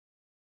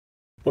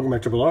Welcome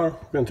back to Triple R. We're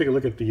going to take a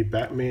look at the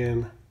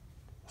Batman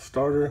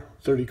starter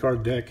 30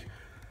 card deck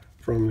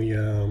from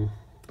the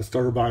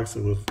starter box.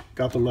 It was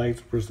Gotham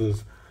Knights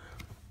versus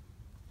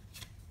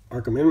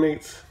Arkham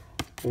Inmates.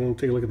 We're going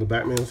to take a look at the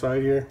Batman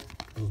side here.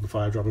 This is the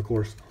 5-drop, of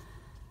course.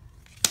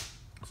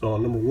 So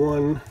on number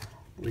 1,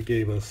 we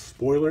gave a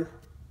spoiler.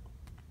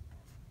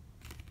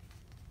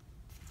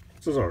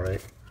 This is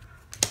alright.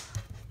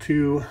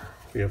 2,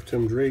 we have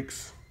Tim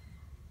Drake's.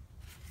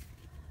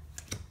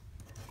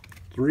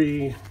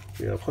 3,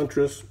 we have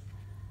Huntress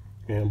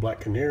and Black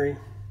Canary.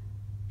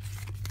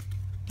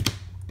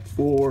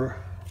 4,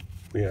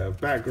 we have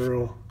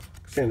Batgirl,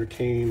 Cassandra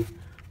Cain,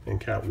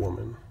 and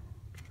Catwoman.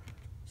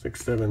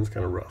 6, 7 is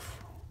kind of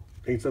rough.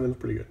 8, 7 is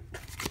pretty good.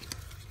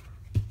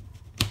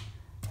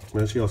 And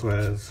then she also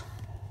has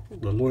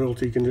the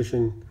loyalty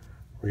condition,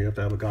 where you have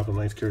to have a Gotham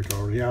Knights character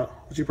already out,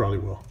 which you probably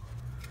will.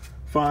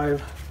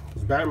 5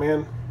 is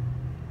Batman.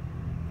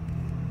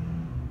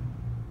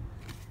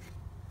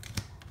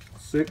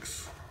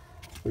 6,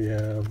 we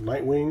have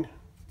Nightwing.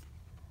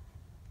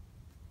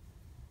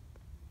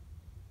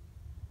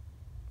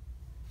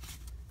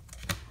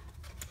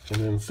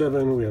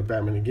 7, we have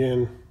Batman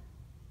again.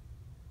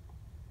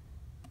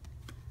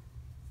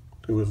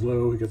 2 is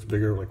low, he gets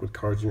bigger, like with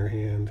cards in your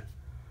hand.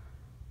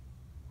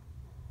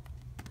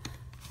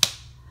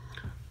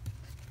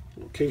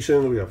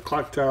 Location, we have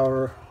Clock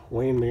Tower,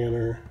 Wayne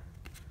Manor,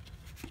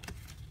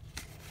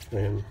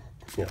 and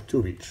yeah, 2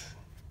 of each.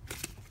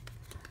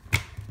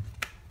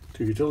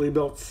 2 utility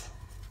belts,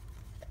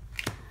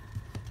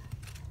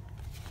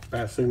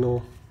 Bat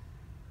Signal,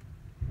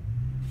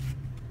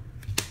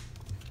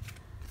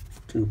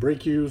 2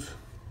 break cues,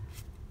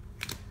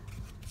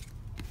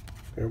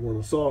 Airborne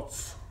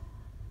Assaults,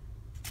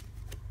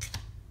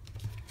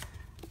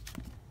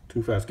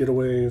 2 fast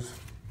getaways,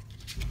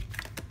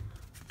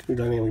 2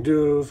 dynamic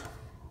duos,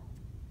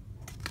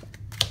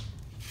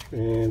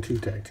 and 2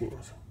 tag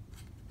teams.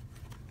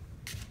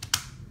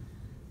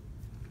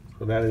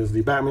 So that is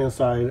the Batman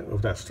side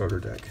of that starter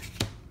deck.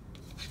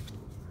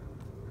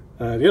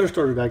 The other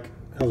starter deck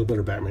has a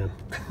better Batman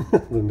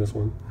than this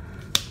one,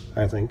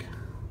 I think.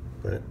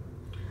 But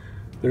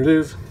there it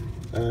is.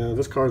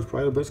 This card is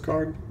probably the best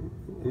card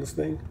in this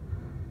thing.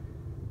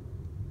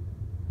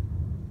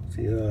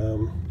 See,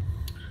 remember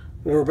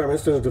Batman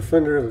stands as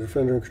Defender. The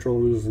Defender control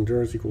loses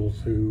endurance equal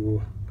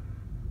to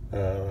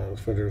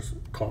Defender's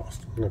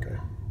cost. Okay,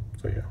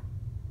 so yeah,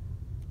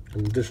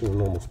 in addition to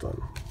normal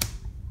stun.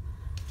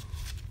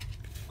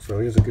 So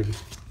he has a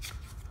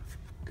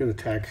good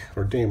attack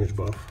or damage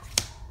buff.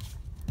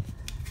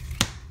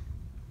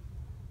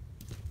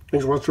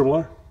 Thanks for watching Triple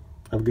R.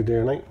 Have a good day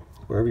or night,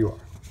 wherever you are.